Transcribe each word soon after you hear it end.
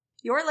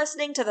You're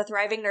listening to the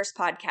Thriving Nurse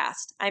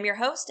Podcast. I'm your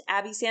host,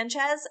 Abby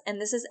Sanchez,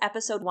 and this is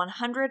episode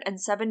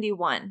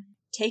 171.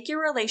 Take your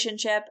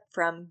relationship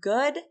from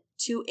good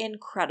to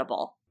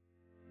incredible.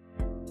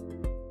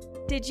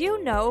 Did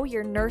you know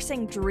your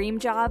nursing dream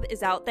job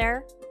is out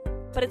there?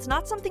 But it's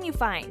not something you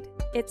find.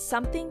 It's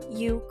something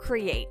you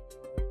create.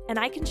 And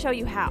I can show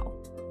you how.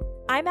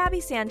 I'm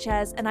Abby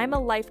Sanchez, and I'm a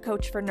life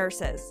coach for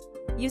nurses.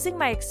 Using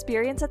my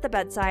experience at the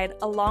bedside,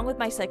 along with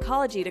my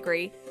psychology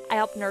degree, I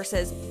help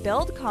nurses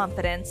build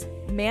confidence,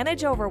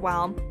 manage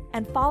overwhelm,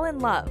 and fall in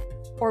love,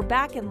 or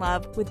back in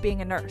love with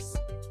being a nurse.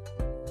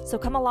 So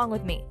come along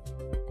with me,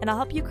 and I'll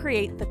help you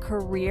create the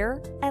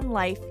career and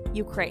life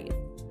you crave.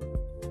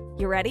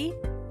 You ready?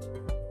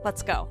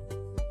 Let's go.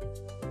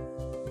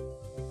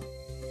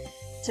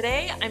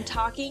 Today, I'm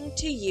talking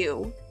to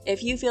you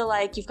if you feel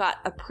like you've got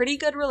a pretty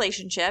good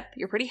relationship,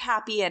 you're pretty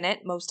happy in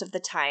it most of the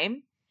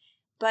time,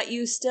 but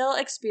you still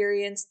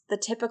experience the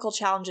typical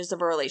challenges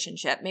of a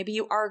relationship. Maybe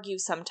you argue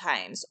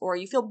sometimes, or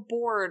you feel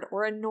bored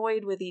or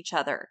annoyed with each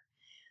other.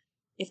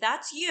 If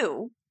that's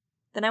you,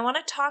 then I want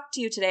to talk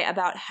to you today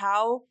about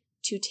how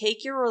to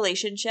take your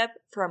relationship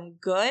from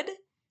good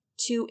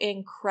to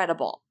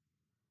incredible.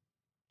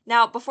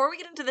 Now, before we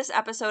get into this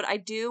episode, I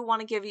do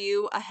want to give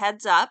you a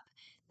heads up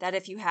that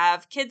if you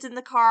have kids in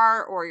the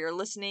car or you're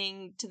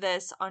listening to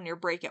this on your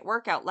break at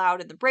work out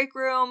loud in the break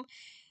room,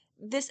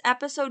 this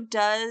episode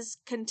does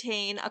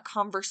contain a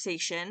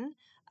conversation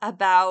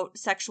about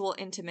sexual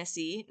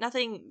intimacy.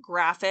 Nothing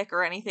graphic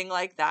or anything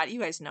like that. You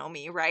guys know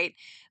me, right?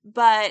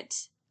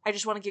 But I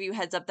just want to give you a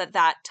heads up that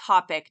that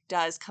topic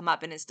does come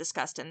up and is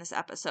discussed in this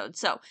episode.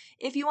 So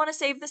if you want to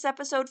save this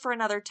episode for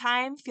another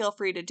time, feel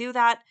free to do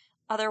that.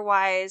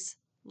 Otherwise,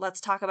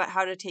 let's talk about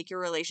how to take your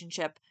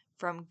relationship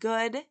from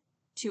good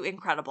to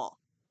incredible.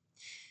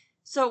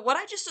 So what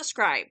I just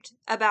described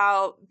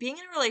about being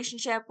in a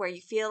relationship where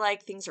you feel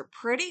like things are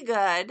pretty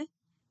good,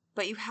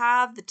 but you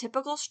have the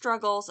typical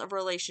struggles of a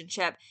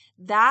relationship,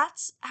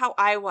 that's how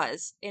I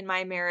was in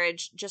my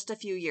marriage just a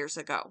few years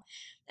ago.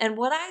 And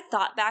what I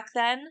thought back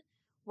then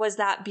was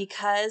that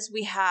because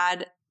we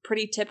had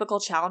pretty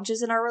typical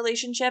challenges in our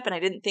relationship and I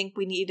didn't think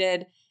we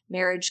needed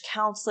marriage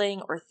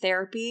counseling or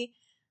therapy,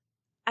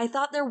 I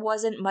thought there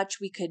wasn't much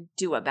we could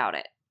do about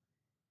it.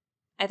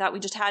 I thought we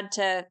just had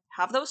to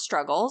have those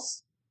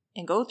struggles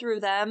and go through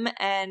them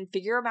and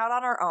figure them out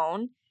on our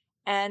own,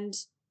 and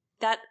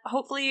that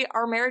hopefully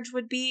our marriage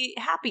would be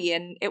happy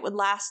and it would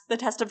last the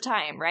test of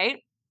time,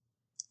 right?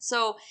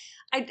 So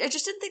I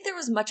just didn't think there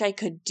was much I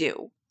could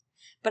do.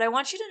 But I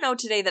want you to know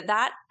today that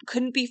that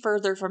couldn't be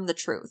further from the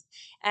truth.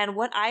 And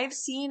what I've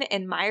seen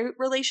in my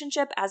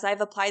relationship as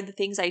I've applied the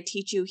things I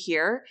teach you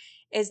here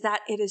is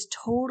that it is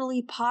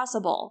totally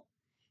possible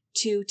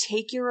to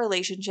take your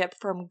relationship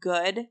from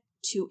good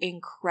to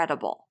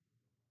incredible.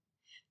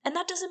 And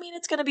that doesn't mean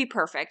it's going to be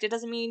perfect. It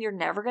doesn't mean you're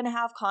never going to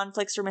have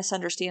conflicts or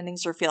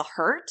misunderstandings or feel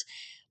hurt,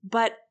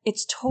 but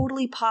it's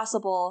totally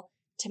possible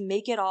to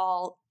make it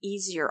all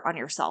easier on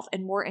yourself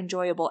and more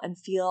enjoyable and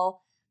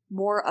feel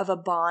more of a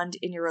bond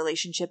in your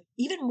relationship,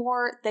 even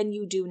more than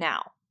you do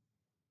now.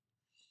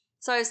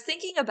 So I was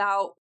thinking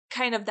about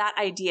kind of that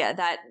idea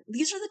that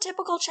these are the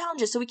typical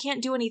challenges, so we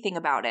can't do anything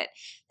about it.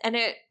 And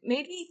it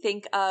made me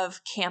think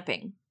of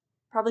camping.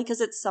 Probably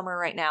because it's summer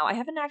right now. I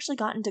haven't actually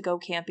gotten to go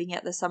camping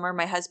yet this summer.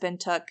 My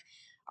husband took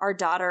our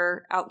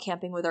daughter out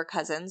camping with our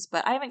cousins,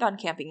 but I haven't gone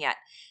camping yet.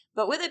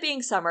 But with it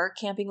being summer,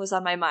 camping was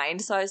on my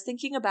mind. So I was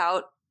thinking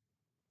about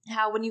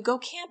how when you go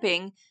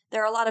camping,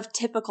 there are a lot of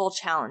typical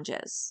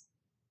challenges.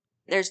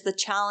 There's the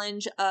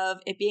challenge of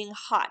it being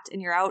hot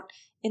and you're out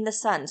in the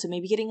sun, so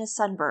maybe getting a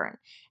sunburn.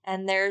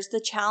 And there's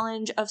the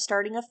challenge of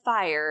starting a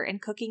fire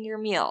and cooking your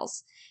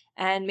meals.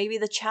 And maybe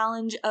the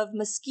challenge of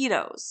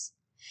mosquitoes.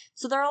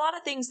 So there are a lot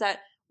of things that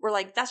we're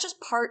like, that's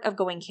just part of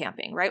going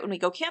camping, right? When we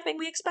go camping,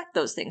 we expect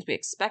those things. We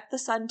expect the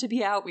sun to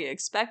be out. We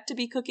expect to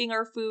be cooking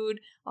our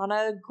food on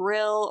a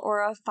grill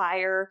or a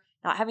fire,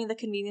 not having the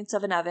convenience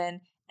of an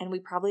oven. And we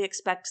probably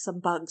expect some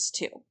bugs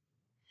too.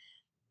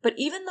 But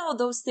even though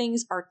those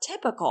things are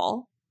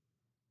typical,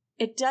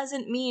 it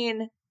doesn't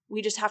mean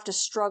we just have to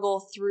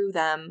struggle through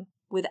them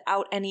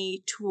without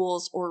any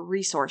tools or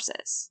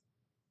resources.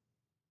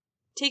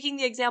 Taking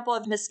the example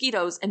of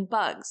mosquitoes and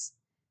bugs.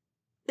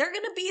 They're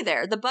going to be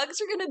there. The bugs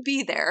are going to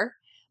be there,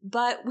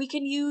 but we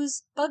can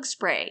use bug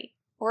spray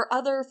or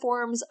other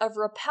forms of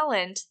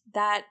repellent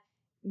that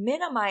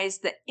minimize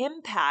the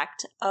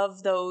impact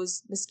of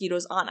those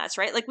mosquitoes on us,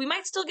 right? Like we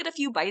might still get a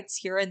few bites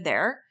here and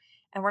there,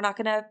 and we're not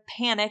going to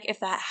panic if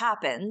that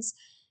happens,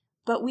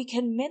 but we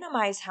can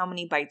minimize how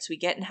many bites we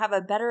get and have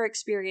a better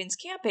experience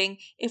camping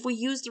if we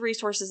use the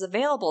resources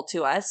available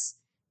to us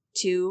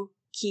to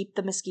keep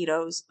the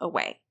mosquitoes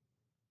away.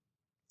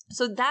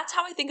 So that's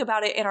how I think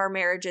about it in our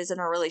marriages and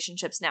our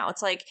relationships now.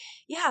 It's like,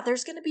 yeah,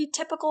 there's going to be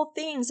typical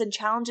things and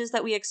challenges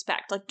that we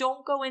expect. Like,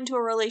 don't go into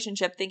a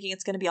relationship thinking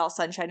it's going to be all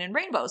sunshine and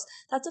rainbows.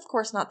 That's, of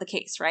course, not the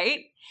case, right?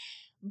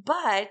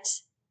 But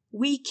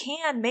we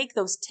can make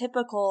those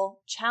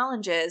typical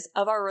challenges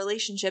of our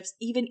relationships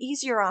even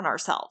easier on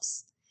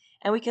ourselves.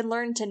 And we can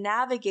learn to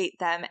navigate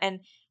them and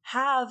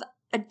have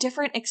a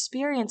different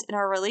experience in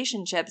our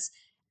relationships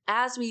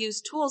as we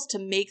use tools to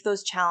make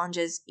those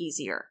challenges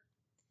easier.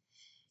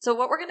 So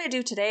what we're going to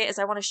do today is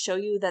I want to show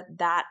you that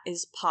that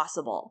is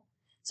possible.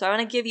 So I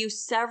want to give you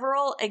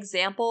several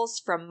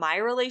examples from my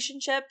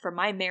relationship, from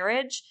my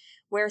marriage,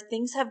 where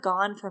things have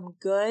gone from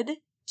good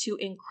to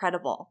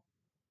incredible.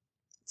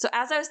 So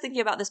as I was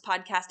thinking about this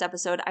podcast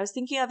episode, I was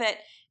thinking of it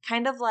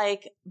kind of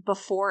like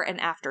before and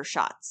after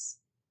shots.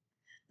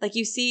 Like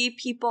you see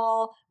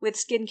people with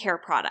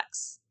skincare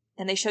products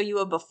and they show you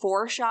a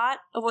before shot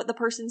of what the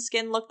person's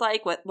skin looked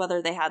like,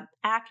 whether they had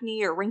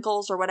acne or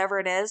wrinkles or whatever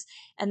it is.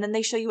 And then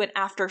they show you an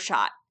after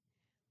shot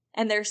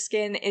and their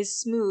skin is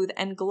smooth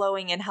and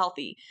glowing and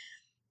healthy.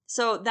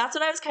 So that's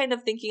what I was kind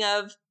of thinking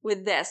of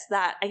with this,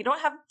 that I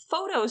don't have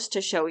photos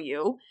to show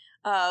you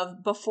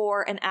of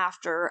before and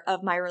after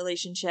of my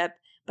relationship,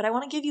 but I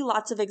want to give you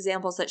lots of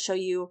examples that show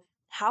you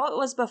how it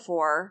was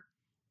before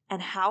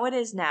and how it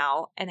is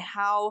now and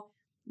how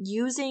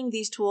using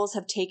these tools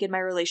have taken my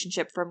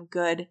relationship from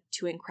good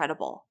to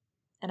incredible.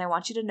 And I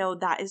want you to know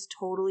that is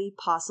totally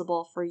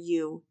possible for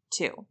you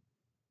too.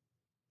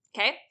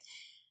 Okay?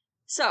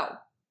 So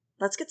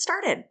let's get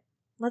started.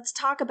 Let's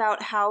talk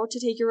about how to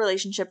take your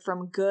relationship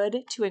from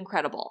good to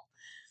incredible.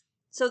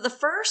 So the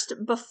first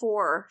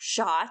before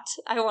shot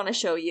I want to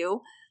show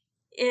you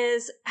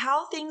is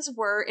how things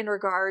were in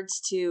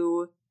regards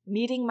to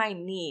meeting my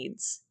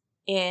needs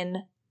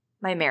in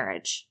my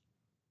marriage.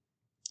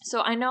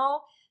 So I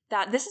know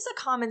that this is a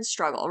common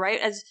struggle, right?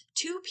 As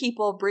two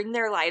people bring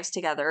their lives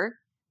together,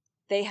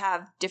 they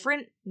have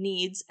different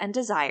needs and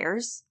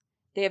desires.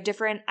 They have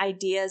different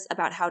ideas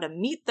about how to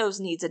meet those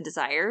needs and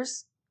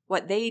desires,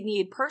 what they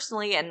need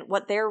personally and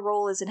what their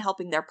role is in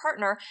helping their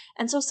partner.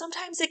 And so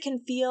sometimes it can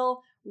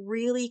feel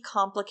really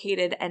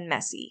complicated and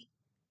messy,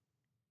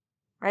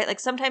 right? Like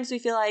sometimes we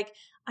feel like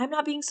I'm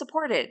not being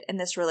supported in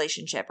this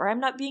relationship, or I'm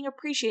not being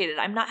appreciated.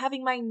 I'm not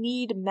having my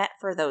need met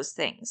for those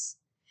things,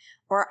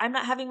 or I'm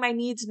not having my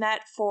needs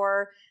met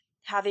for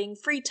having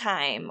free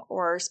time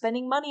or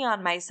spending money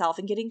on myself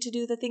and getting to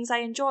do the things I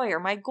enjoy or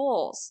my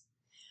goals.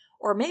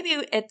 Or maybe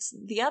it's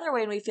the other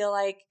way and we feel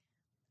like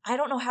I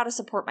don't know how to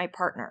support my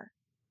partner.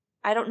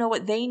 I don't know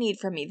what they need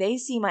from me. They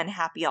seem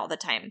unhappy all the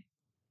time.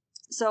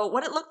 So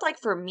what it looked like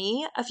for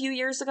me a few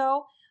years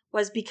ago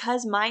was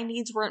because my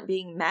needs weren't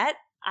being met,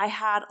 I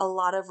had a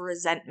lot of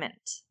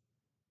resentment.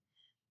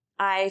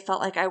 I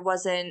felt like I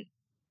wasn't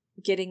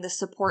getting the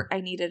support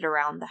I needed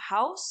around the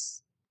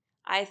house.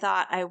 I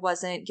thought I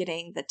wasn't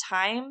getting the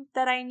time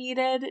that I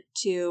needed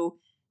to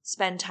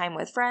spend time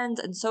with friends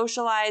and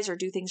socialize or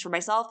do things for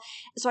myself.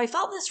 So I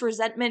felt this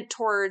resentment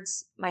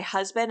towards my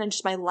husband and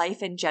just my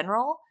life in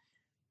general.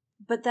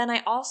 But then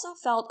I also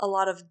felt a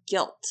lot of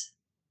guilt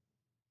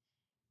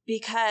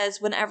because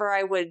whenever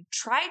I would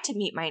try to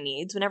meet my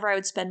needs, whenever I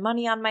would spend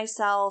money on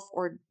myself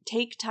or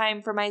take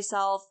time for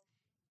myself,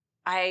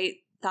 I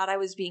thought I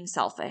was being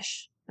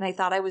selfish and I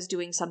thought I was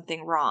doing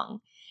something wrong.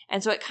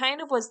 And so it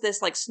kind of was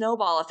this like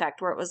snowball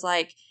effect where it was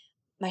like,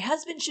 my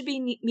husband should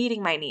be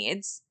meeting my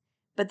needs.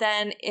 But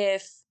then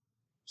if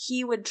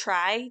he would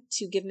try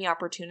to give me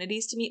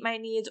opportunities to meet my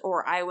needs,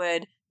 or I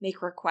would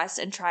make requests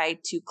and try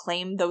to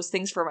claim those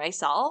things for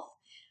myself,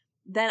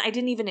 then I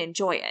didn't even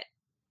enjoy it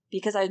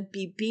because I'd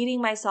be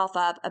beating myself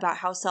up about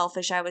how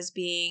selfish I was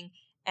being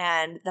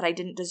and that I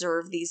didn't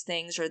deserve these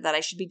things or that I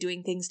should be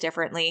doing things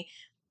differently.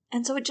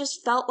 And so it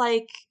just felt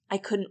like I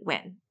couldn't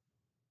win.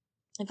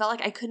 It felt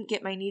like I couldn't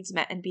get my needs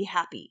met and be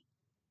happy.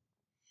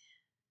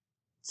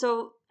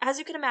 So as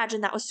you can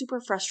imagine, that was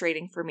super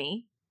frustrating for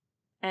me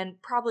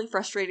and probably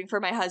frustrating for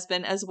my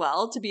husband as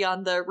well to be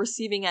on the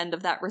receiving end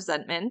of that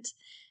resentment.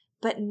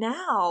 But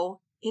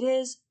now it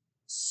is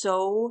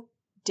so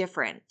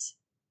different.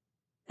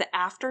 The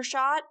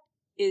aftershot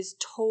is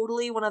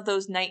totally one of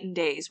those night and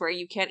days where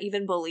you can't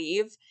even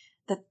believe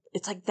that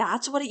it's like,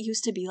 that's what it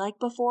used to be like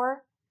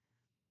before.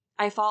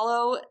 I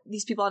follow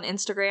these people on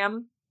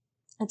Instagram.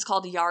 It's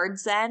called Yard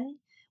Zen,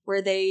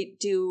 where they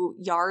do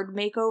yard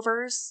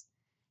makeovers.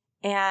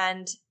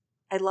 And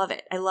I love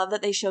it. I love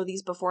that they show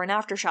these before and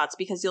after shots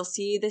because you'll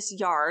see this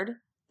yard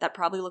that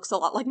probably looks a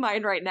lot like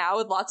mine right now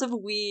with lots of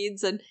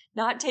weeds and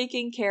not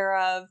taken care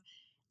of.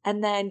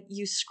 And then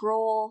you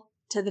scroll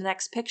to the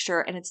next picture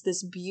and it's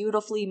this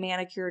beautifully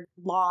manicured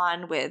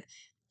lawn with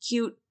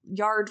cute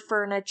yard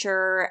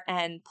furniture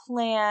and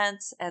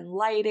plants and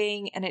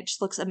lighting, and it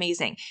just looks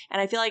amazing.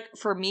 And I feel like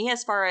for me,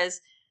 as far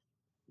as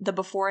the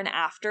before and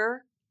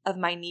after of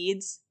my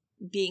needs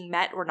being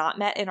met or not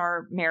met in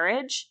our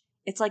marriage,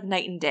 it's like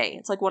night and day.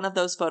 It's like one of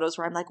those photos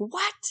where I'm like,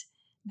 what?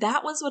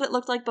 That was what it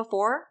looked like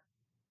before?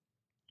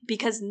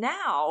 Because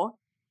now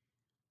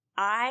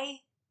I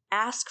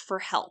ask for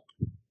help.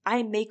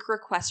 I make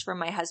requests from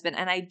my husband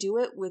and I do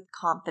it with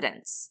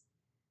confidence.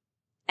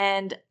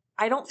 And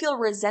I don't feel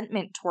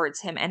resentment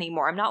towards him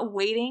anymore. I'm not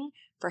waiting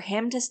for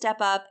him to step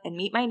up and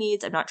meet my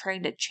needs. I'm not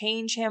trying to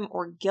change him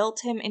or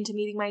guilt him into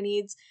meeting my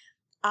needs.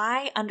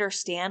 I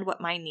understand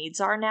what my needs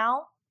are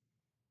now.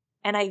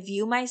 And I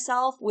view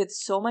myself with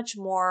so much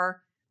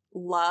more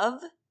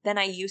love than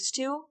I used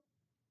to,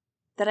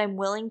 that I'm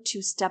willing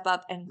to step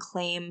up and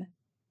claim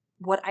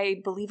what I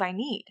believe I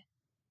need.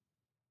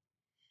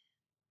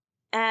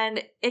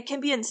 And it can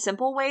be in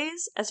simple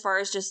ways, as far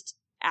as just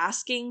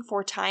asking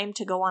for time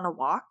to go on a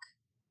walk,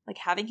 like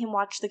having him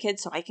watch the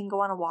kids so I can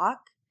go on a walk,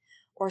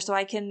 or so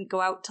I can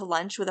go out to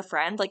lunch with a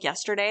friend. Like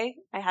yesterday,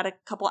 I had a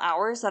couple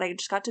hours that I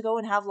just got to go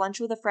and have lunch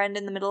with a friend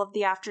in the middle of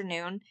the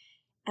afternoon,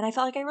 and I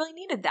felt like I really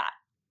needed that.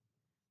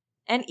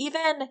 And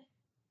even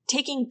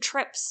taking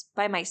trips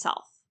by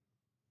myself.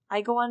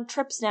 I go on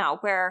trips now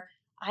where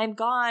I'm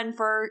gone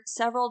for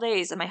several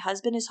days and my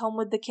husband is home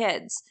with the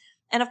kids.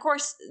 And of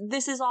course,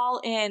 this is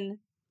all in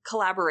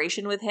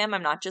collaboration with him.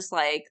 I'm not just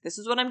like, this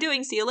is what I'm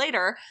doing, see you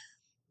later.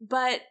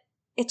 But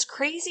it's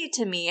crazy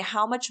to me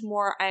how much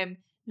more I'm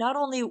not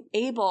only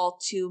able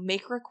to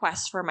make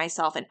requests for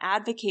myself and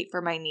advocate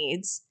for my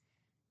needs,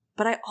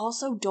 but I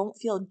also don't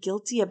feel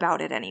guilty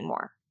about it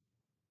anymore.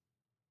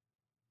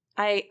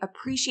 I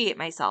appreciate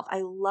myself.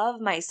 I love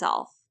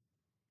myself.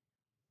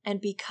 And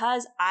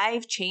because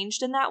I've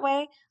changed in that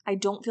way, I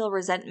don't feel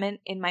resentment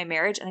in my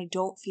marriage, and I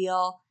don't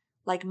feel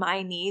like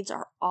my needs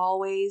are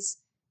always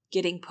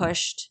getting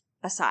pushed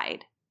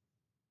aside,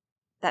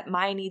 that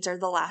my needs are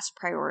the last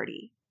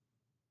priority.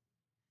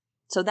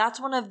 So that's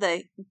one of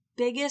the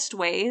biggest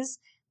ways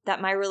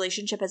that my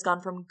relationship has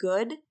gone from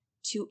good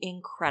to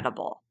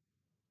incredible.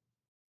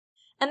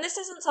 And this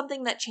isn't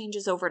something that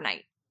changes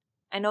overnight.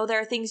 I know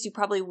there are things you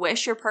probably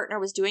wish your partner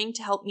was doing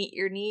to help meet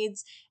your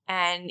needs,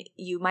 and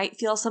you might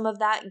feel some of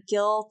that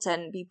guilt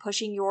and be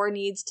pushing your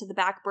needs to the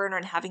back burner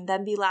and having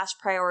them be last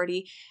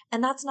priority.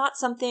 And that's not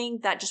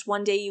something that just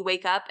one day you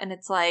wake up and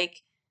it's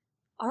like,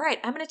 all right,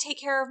 I'm going to take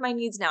care of my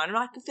needs now, and I'm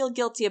not going to feel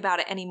guilty about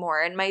it anymore,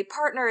 and my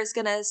partner is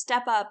going to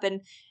step up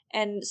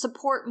and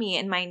support me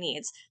in my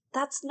needs.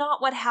 That's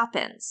not what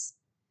happens.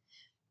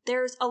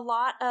 There's a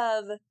lot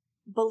of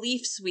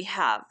beliefs we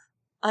have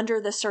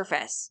under the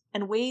surface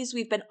and ways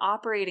we've been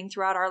operating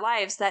throughout our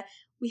lives that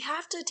we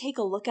have to take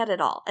a look at it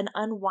all and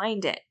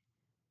unwind it.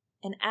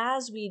 And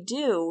as we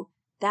do,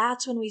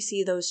 that's when we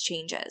see those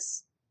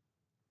changes.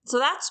 So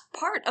that's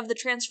part of the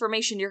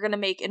transformation you're going to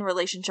make in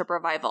Relationship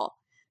Revival.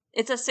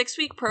 It's a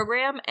 6-week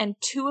program, and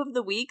 2 of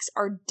the weeks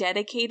are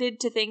dedicated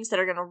to things that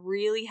are going to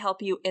really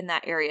help you in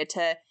that area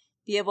to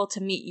be able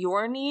to meet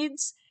your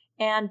needs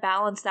and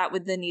balance that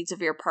with the needs of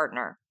your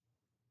partner.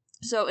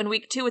 So in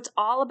week 2, it's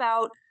all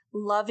about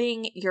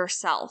loving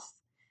yourself,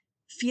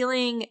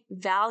 feeling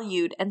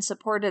valued and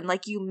supported,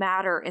 like you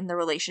matter in the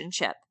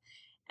relationship.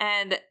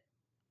 And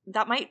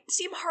that might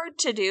seem hard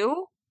to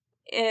do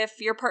if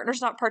your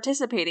partner's not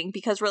participating,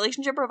 because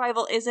Relationship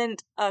Revival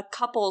isn't a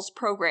couples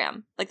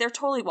program. Like, they're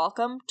totally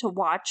welcome to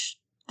watch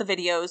the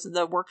videos,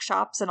 the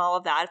workshops, and all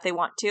of that if they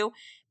want to,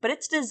 but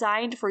it's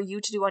designed for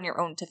you to do on your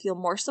own to feel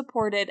more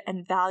supported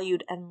and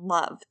valued and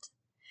loved.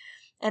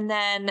 And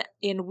then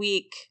in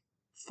week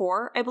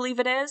 4, I believe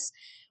it is,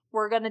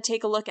 we're going to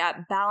take a look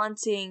at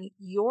balancing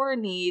your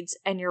needs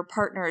and your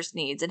partner's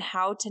needs and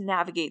how to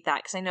navigate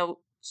that. Because I know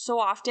so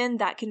often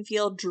that can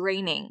feel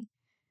draining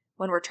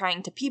when we're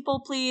trying to people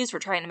please, we're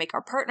trying to make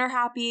our partner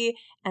happy,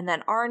 and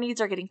then our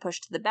needs are getting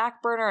pushed to the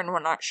back burner and we're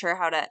not sure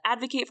how to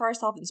advocate for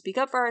ourselves and speak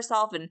up for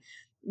ourselves and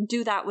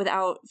do that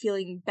without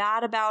feeling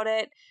bad about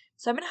it.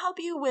 So I'm going to help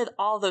you with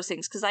all those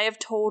things because I have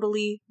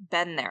totally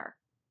been there.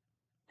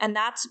 And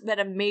that's been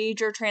a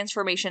major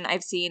transformation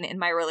I've seen in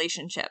my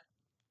relationship.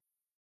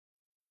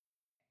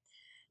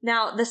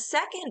 Now, the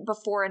second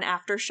before and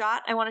after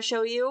shot I want to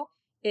show you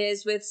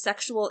is with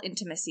sexual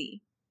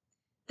intimacy.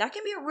 That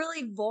can be a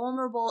really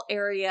vulnerable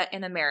area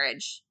in a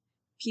marriage.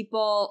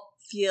 People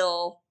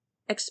feel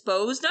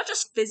exposed, not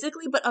just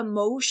physically, but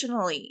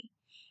emotionally.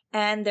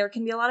 And there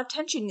can be a lot of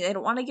tension. They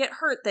don't want to get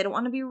hurt. They don't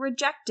want to be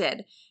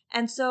rejected.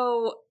 And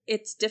so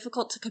it's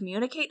difficult to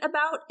communicate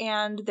about,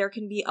 and there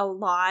can be a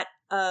lot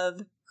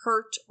of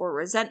hurt or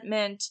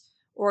resentment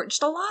or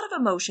just a lot of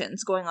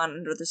emotions going on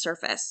under the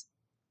surface.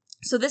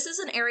 So this is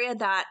an area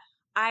that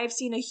I've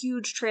seen a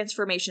huge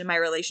transformation in my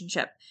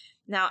relationship.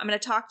 Now, I'm going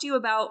to talk to you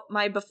about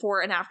my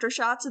before and after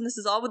shots, and this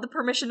is all with the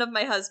permission of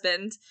my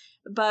husband.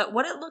 But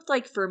what it looked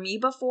like for me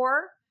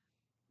before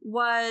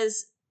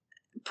was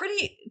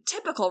pretty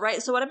typical,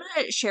 right? So what I'm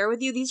going to share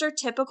with you, these are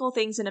typical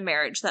things in a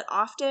marriage that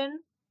often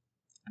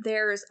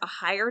there's a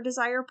higher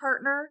desire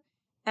partner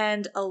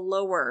and a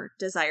lower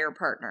desire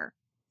partner.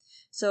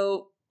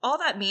 So all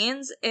that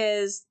means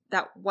is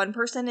that one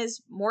person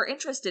is more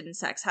interested in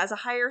sex, has a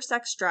higher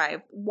sex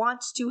drive,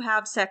 wants to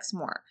have sex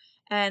more.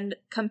 And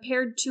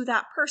compared to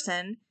that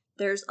person,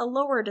 there's a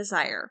lower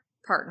desire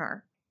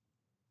partner.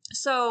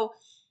 So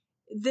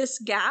this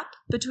gap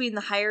between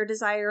the higher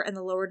desire and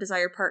the lower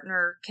desire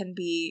partner can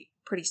be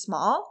pretty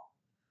small,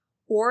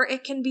 or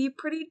it can be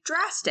pretty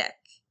drastic.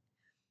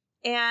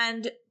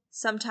 And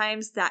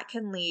sometimes that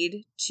can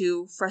lead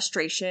to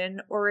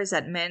frustration or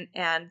resentment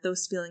and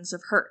those feelings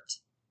of hurt.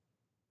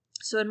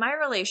 So in my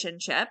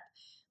relationship,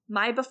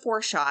 my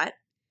before shot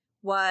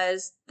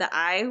was that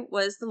I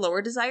was the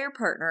lower desire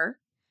partner,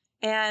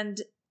 and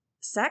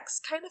sex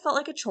kind of felt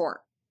like a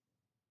chore.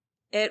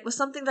 It was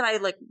something that I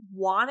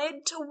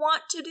wanted to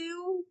want to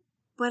do,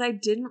 but I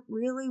didn't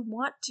really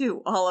want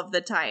to all of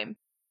the time.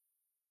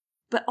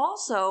 But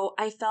also,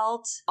 I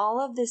felt all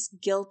of this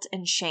guilt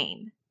and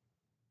shame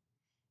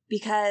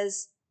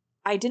because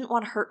I didn't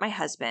want to hurt my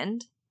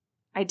husband.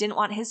 I didn't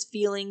want his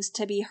feelings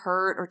to be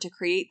hurt or to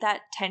create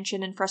that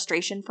tension and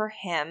frustration for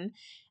him.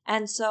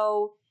 And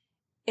so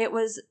it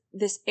was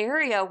this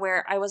area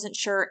where I wasn't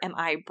sure, am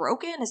I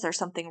broken? Is there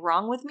something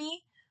wrong with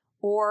me?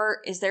 Or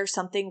is there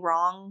something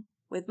wrong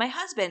with my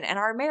husband and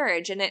our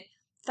marriage? And it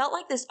felt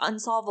like this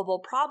unsolvable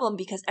problem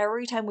because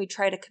every time we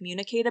try to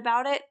communicate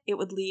about it, it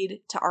would lead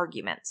to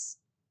arguments.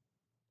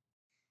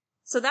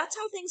 So that's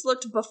how things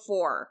looked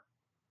before.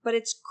 But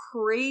it's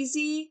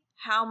crazy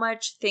how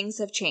much things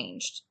have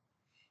changed.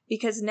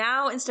 Because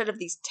now, instead of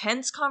these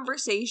tense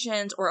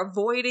conversations or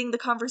avoiding the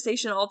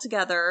conversation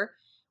altogether,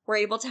 we're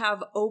able to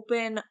have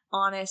open,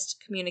 honest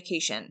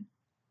communication.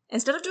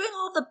 Instead of doing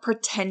all the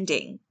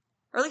pretending,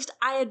 or at least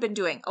I had been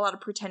doing a lot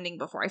of pretending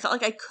before. I felt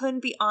like I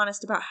couldn't be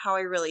honest about how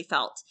I really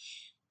felt.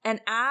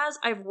 And as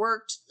I've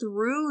worked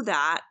through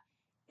that,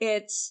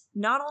 it's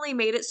not only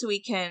made it so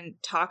we can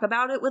talk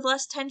about it with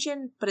less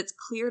tension, but it's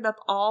cleared up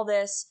all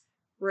this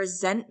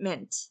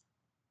resentment.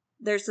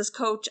 There's this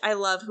coach I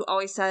love who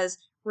always says,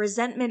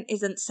 resentment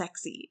isn't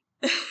sexy,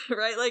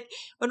 right? Like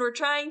when we're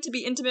trying to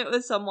be intimate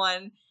with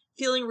someone,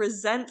 feeling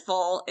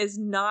resentful is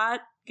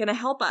not going to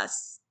help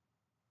us.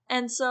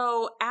 And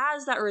so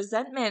as that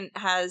resentment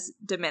has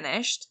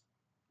diminished,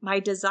 my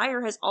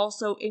desire has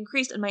also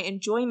increased and my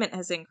enjoyment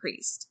has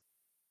increased.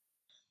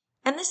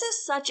 And this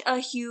is such a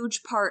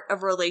huge part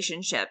of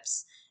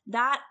relationships.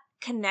 That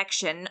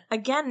connection,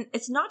 again,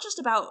 it's not just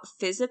about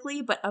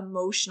physically, but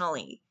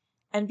emotionally.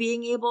 And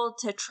being able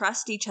to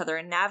trust each other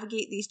and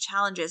navigate these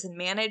challenges and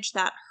manage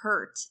that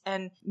hurt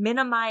and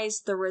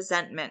minimize the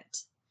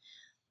resentment.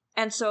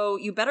 And so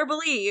you better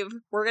believe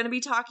we're going to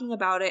be talking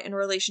about it in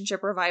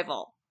Relationship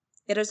Revival.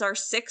 It is our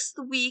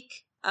 6th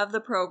week of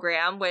the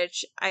program,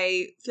 which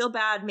I feel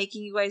bad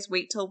making you guys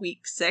wait till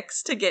week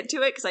 6 to get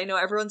to it because I know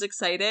everyone's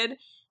excited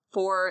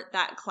for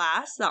that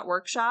class, that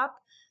workshop.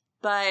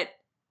 But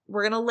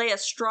we're going to lay a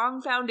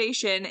strong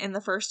foundation in the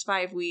first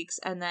 5 weeks,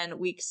 and then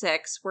week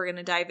 6, we're going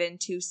to dive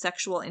into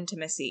sexual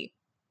intimacy.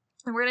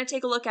 And we're going to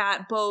take a look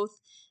at both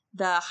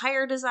the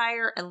higher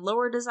desire and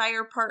lower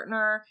desire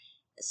partner,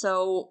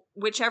 so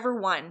whichever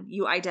one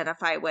you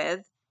identify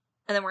with.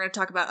 And then we're going to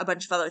talk about a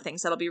bunch of other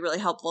things that'll be really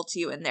helpful to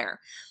you in there.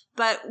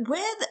 But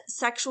with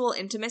sexual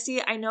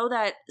intimacy, I know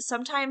that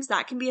sometimes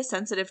that can be a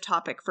sensitive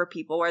topic for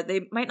people where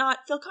they might not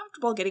feel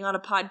comfortable getting on a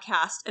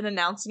podcast and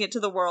announcing it to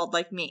the world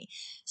like me.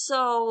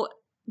 So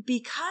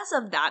because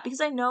of that, because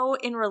I know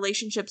in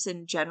relationships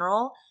in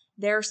general,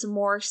 there are some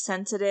more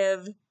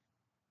sensitive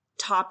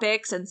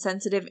topics and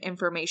sensitive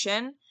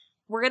information,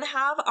 we're going to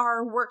have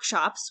our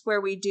workshops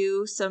where we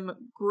do some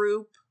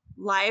group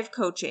live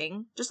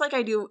coaching, just like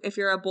I do if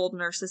you're a Bold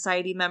Nurse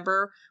Society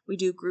member. We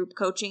do group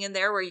coaching in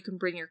there where you can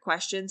bring your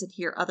questions and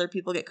hear other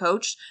people get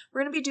coached.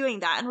 We're going to be doing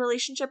that in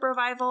Relationship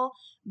Revival,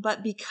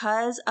 but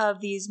because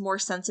of these more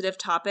sensitive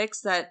topics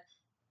that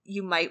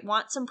you might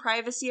want some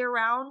privacy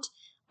around,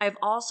 I've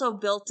also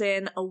built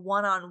in a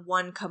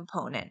one-on-one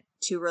component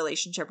to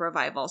Relationship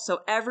Revival.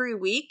 So every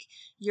week,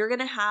 you're going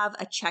to have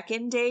a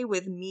check-in day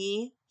with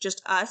me,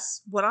 just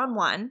us,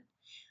 one-on-one.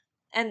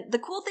 And the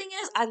cool thing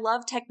is, I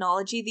love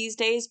technology these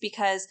days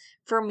because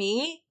for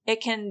me,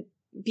 it can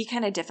be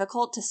kind of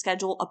difficult to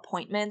schedule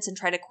appointments and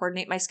try to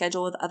coordinate my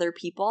schedule with other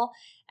people.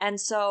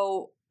 And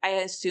so I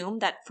assume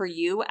that for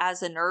you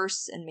as a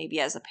nurse and maybe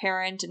as a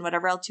parent and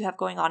whatever else you have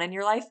going on in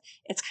your life,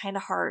 it's kind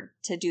of hard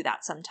to do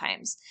that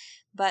sometimes.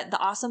 But the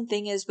awesome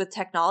thing is with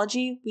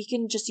technology, we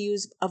can just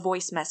use a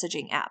voice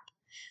messaging app.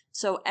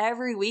 So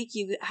every week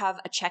you have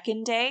a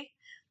check-in day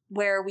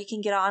where we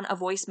can get on a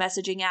voice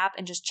messaging app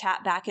and just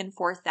chat back and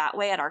forth that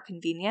way at our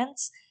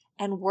convenience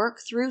and work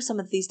through some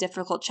of these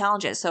difficult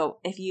challenges. So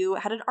if you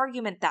had an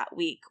argument that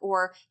week,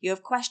 or you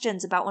have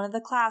questions about one of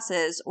the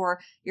classes, or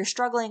you're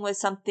struggling with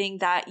something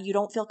that you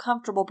don't feel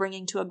comfortable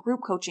bringing to a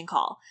group coaching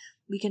call,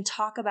 we can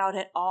talk about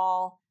it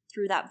all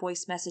through that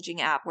voice messaging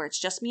app where it's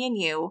just me and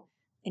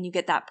you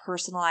get that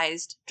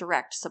personalized,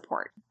 direct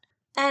support.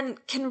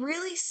 And can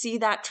really see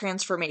that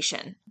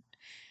transformation.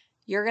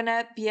 You're going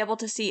to be able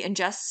to see in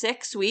just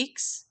 6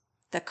 weeks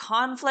the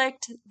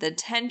conflict, the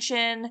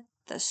tension,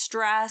 the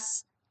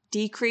stress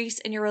decrease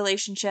in your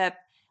relationship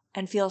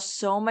and feel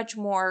so much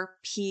more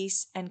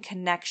peace and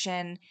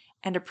connection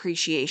and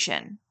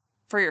appreciation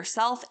for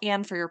yourself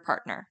and for your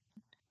partner.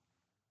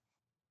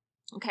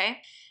 Okay.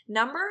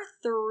 Number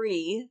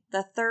 3,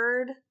 the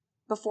third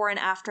before and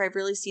after I've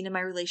really seen in my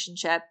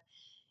relationship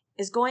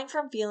is going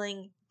from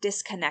feeling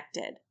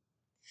disconnected.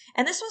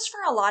 And this was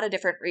for a lot of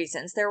different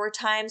reasons. There were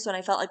times when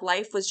I felt like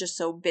life was just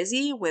so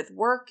busy with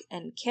work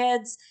and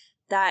kids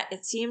that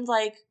it seemed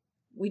like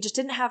we just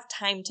didn't have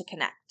time to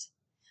connect.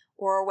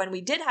 Or when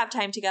we did have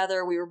time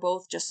together, we were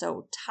both just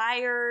so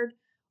tired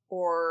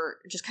or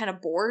just kind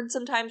of bored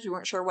sometimes. We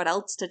weren't sure what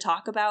else to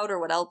talk about or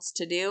what else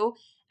to do.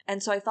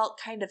 And so I felt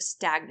kind of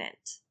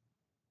stagnant.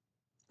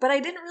 But I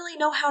didn't really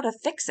know how to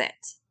fix it.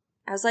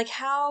 I was like,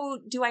 how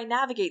do I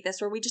navigate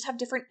this where we just have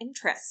different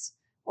interests?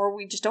 or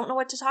we just don't know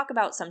what to talk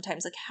about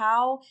sometimes. Like,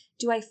 how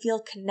do I feel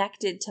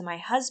connected to my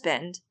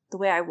husband the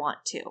way I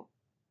want to?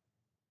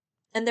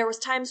 And there was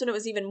times when it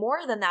was even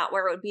more than that,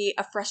 where it would be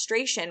a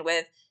frustration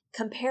with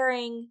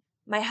comparing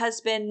my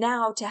husband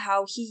now to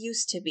how he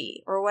used to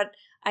be, or what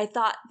I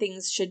thought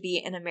things should be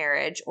in a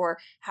marriage, or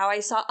how I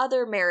saw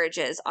other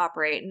marriages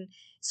operate. And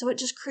so it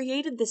just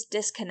created this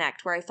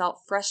disconnect where I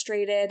felt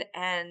frustrated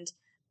and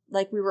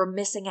like we were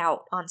missing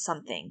out on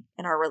something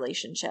in our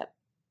relationship.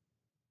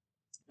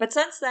 But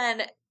since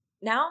then,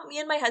 now me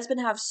and my husband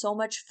have so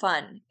much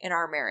fun in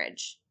our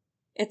marriage.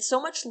 It's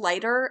so much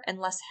lighter and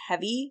less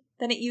heavy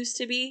than it used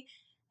to be.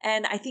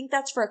 And I think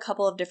that's for a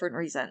couple of different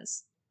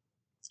reasons.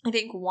 I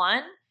think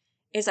one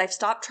is I've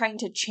stopped trying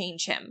to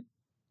change him.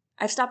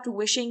 I've stopped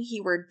wishing he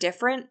were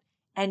different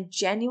and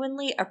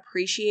genuinely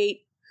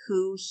appreciate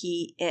who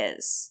he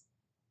is.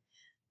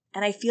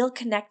 And I feel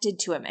connected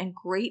to him and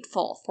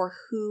grateful for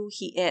who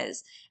he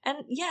is.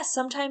 And yes,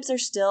 sometimes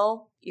there's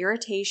still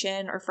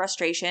irritation or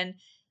frustration,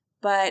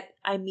 but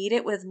I meet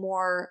it with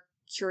more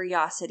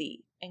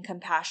curiosity and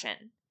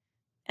compassion.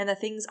 And the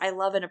things I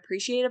love and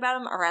appreciate about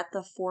him are at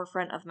the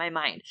forefront of my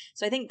mind.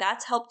 So I think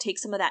that's helped take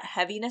some of that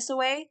heaviness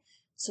away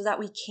so that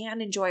we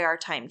can enjoy our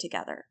time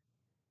together.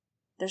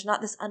 There's not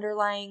this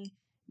underlying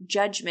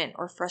judgment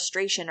or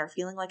frustration or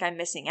feeling like I'm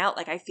missing out.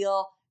 Like, I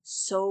feel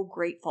so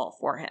grateful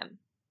for him.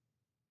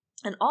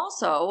 And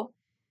also,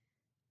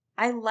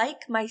 I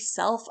like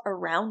myself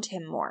around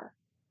him more.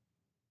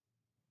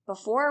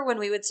 Before, when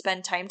we would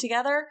spend time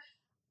together,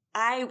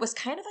 I was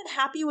kind of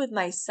unhappy with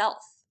myself.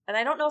 And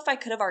I don't know if I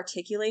could have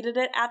articulated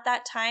it at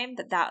that time,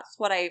 that that's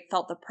what I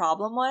felt the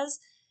problem was.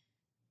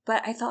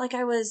 But I felt like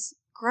I was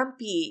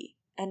grumpy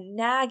and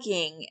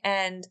nagging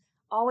and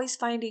always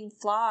finding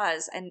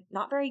flaws and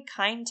not very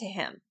kind to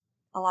him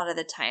a lot of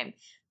the time.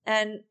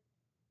 And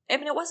I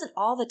mean, it wasn't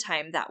all the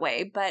time that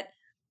way, but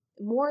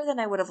more than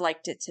I would have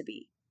liked it to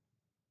be.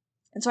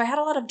 And so I had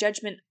a lot of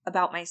judgment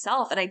about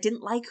myself, and I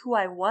didn't like who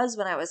I was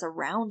when I was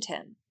around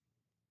him.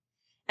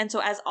 And so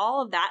as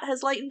all of that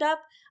has lightened up,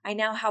 I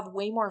now have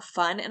way more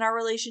fun in our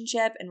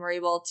relationship, and we're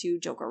able to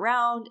joke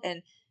around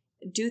and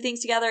do things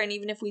together. And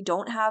even if we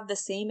don't have the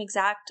same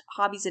exact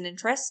hobbies and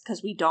interests,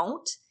 because we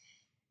don't,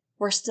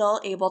 we're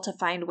still able to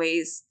find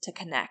ways to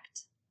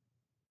connect.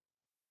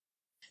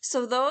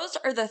 So those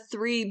are the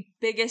three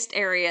biggest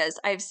areas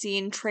I've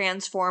seen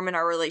transform in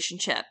our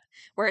relationship,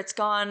 where it's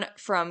gone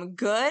from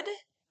good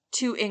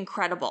to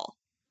incredible.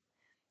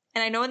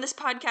 And I know in this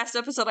podcast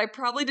episode, I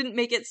probably didn't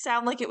make it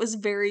sound like it was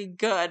very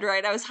good,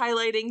 right? I was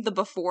highlighting the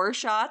before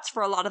shots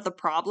for a lot of the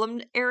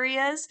problem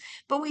areas,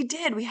 but we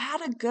did. We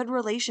had a good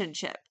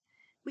relationship.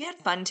 We had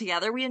fun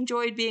together. We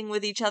enjoyed being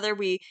with each other.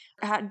 We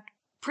had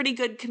pretty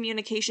good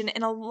communication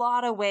in a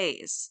lot of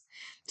ways.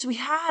 So we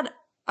had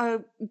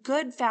a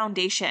good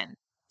foundation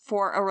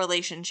for a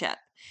relationship,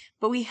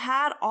 but we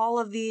had all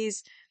of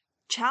these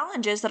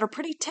challenges that are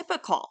pretty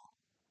typical.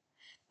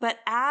 But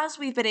as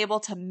we've been able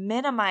to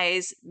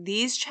minimize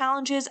these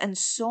challenges and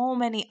so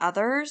many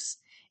others,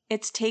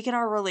 it's taken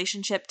our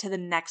relationship to the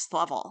next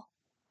level.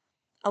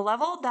 A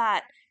level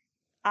that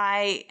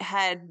I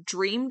had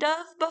dreamed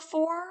of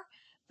before,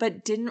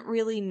 but didn't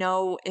really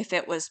know if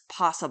it was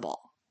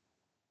possible.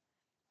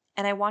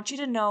 And I want you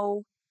to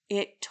know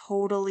it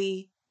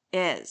totally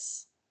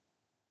is.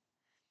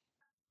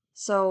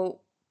 So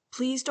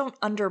please don't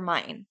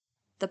undermine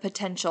the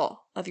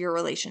potential of your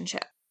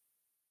relationship.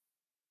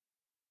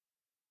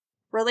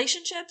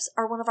 Relationships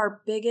are one of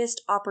our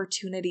biggest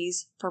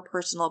opportunities for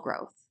personal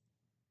growth.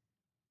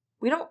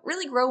 We don't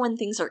really grow when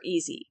things are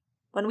easy.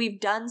 When we've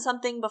done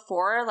something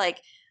before,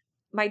 like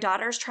my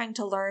daughter's trying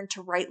to learn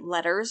to write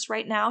letters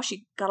right now.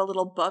 She got a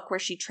little book where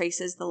she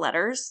traces the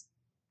letters.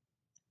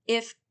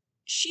 If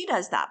she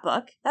does that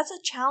book, that's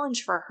a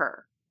challenge for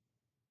her,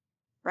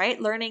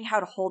 right? Learning how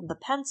to hold the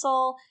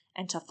pencil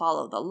and to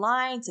follow the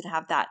lines and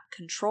have that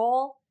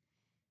control.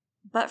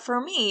 But for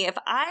me, if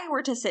I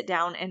were to sit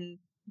down and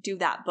do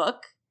that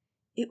book,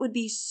 it would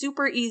be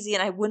super easy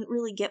and I wouldn't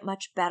really get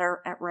much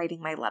better at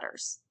writing my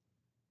letters.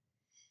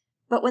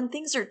 But when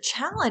things are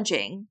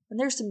challenging, when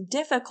there's some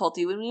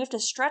difficulty, when we have to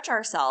stretch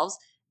ourselves,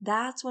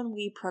 that's when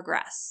we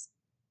progress.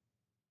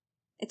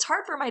 It's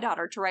hard for my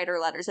daughter to write her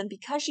letters, and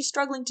because she's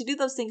struggling to do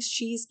those things,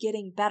 she's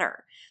getting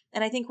better.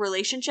 And I think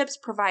relationships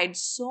provide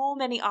so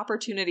many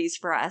opportunities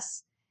for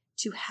us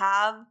to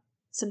have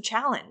some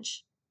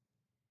challenge.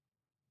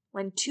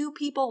 When two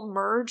people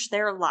merge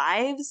their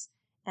lives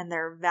and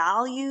their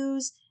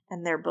values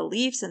and their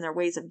beliefs and their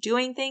ways of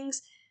doing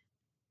things,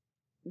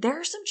 there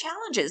are some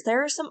challenges,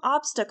 there are some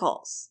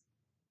obstacles.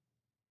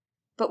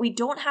 But we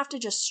don't have to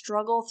just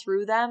struggle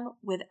through them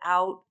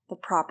without the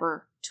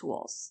proper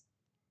tools.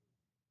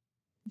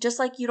 Just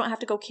like you don't have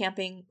to go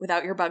camping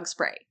without your bug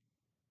spray.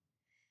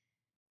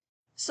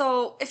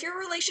 So if your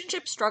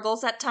relationship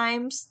struggles at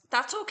times,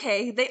 that's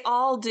okay. They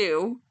all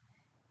do.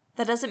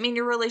 That doesn't mean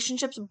your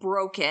relationship's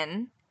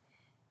broken,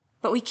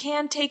 but we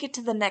can take it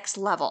to the next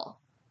level.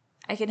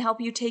 I can help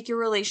you take your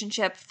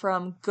relationship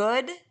from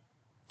good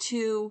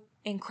to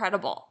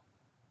incredible.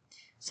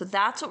 So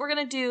that's what we're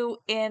going to do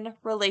in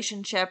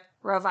Relationship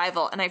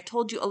Revival. And I've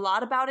told you a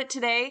lot about it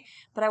today,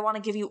 but I want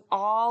to give you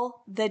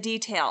all the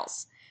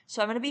details.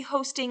 So I'm going to be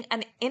hosting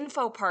an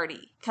info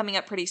party coming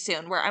up pretty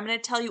soon where I'm going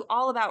to tell you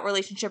all about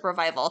Relationship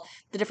Revival,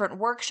 the different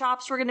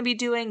workshops we're going to be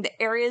doing, the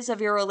areas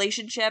of your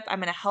relationship I'm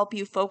going to help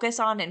you focus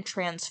on and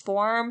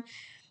transform.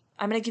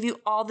 I'm going to give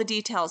you all the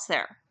details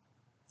there.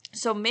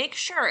 So make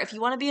sure if you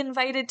want to be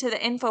invited to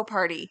the info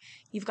party,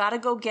 you've got to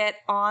go get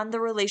on the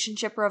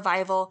Relationship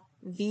Revival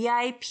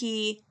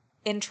VIP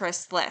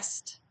interest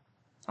list.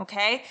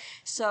 Okay?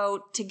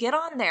 So to get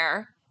on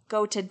there,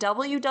 go to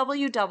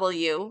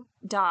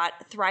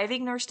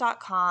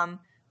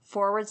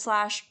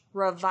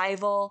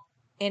www.thrivingnurse.com/revival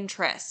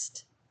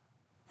interest.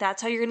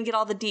 That's how you're going to get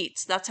all the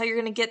deets. That's how you're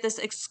going to get this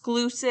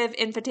exclusive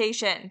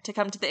invitation to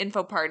come to the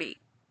info party.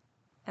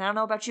 And I don't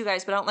know about you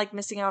guys, but I don't like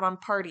missing out on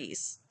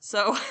parties.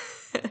 So,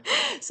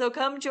 so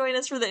come join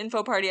us for the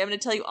info party. I'm going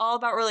to tell you all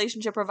about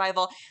Relationship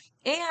Revival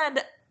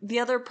and the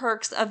other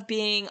perks of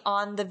being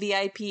on the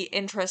VIP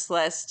interest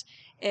list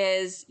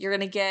is you're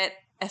going to get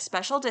a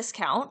special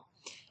discount.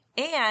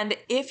 And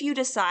if you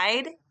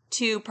decide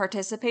to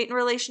participate in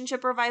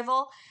Relationship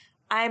Revival,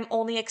 I'm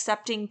only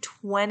accepting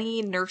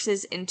 20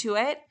 nurses into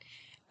it.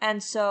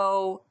 And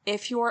so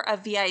if you're a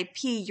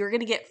VIP, you're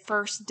going to get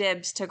first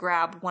dibs to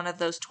grab one of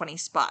those 20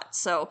 spots.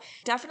 So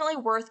definitely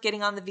worth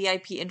getting on the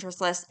VIP interest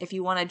list if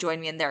you want to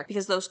join me in there,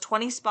 because those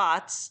 20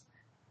 spots,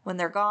 when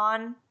they're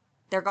gone,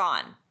 they're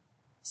gone.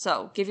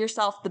 So give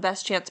yourself the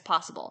best chance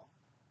possible.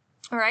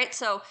 All right.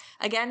 So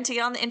again, to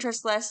get on the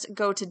interest list,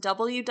 go to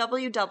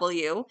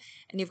www,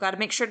 and you've got to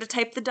make sure to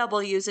type the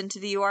W's into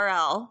the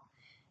URL,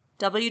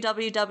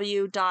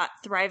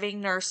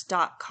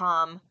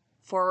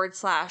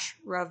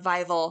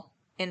 www.thrivingnurse.com/revival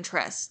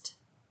interest.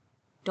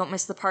 Don't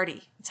miss the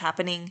party. It's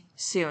happening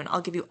soon.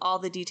 I'll give you all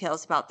the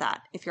details about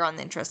that if you're on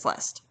the interest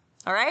list.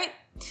 All right?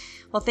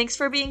 Well, thanks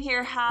for being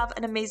here. Have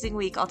an amazing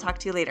week. I'll talk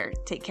to you later.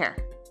 Take care.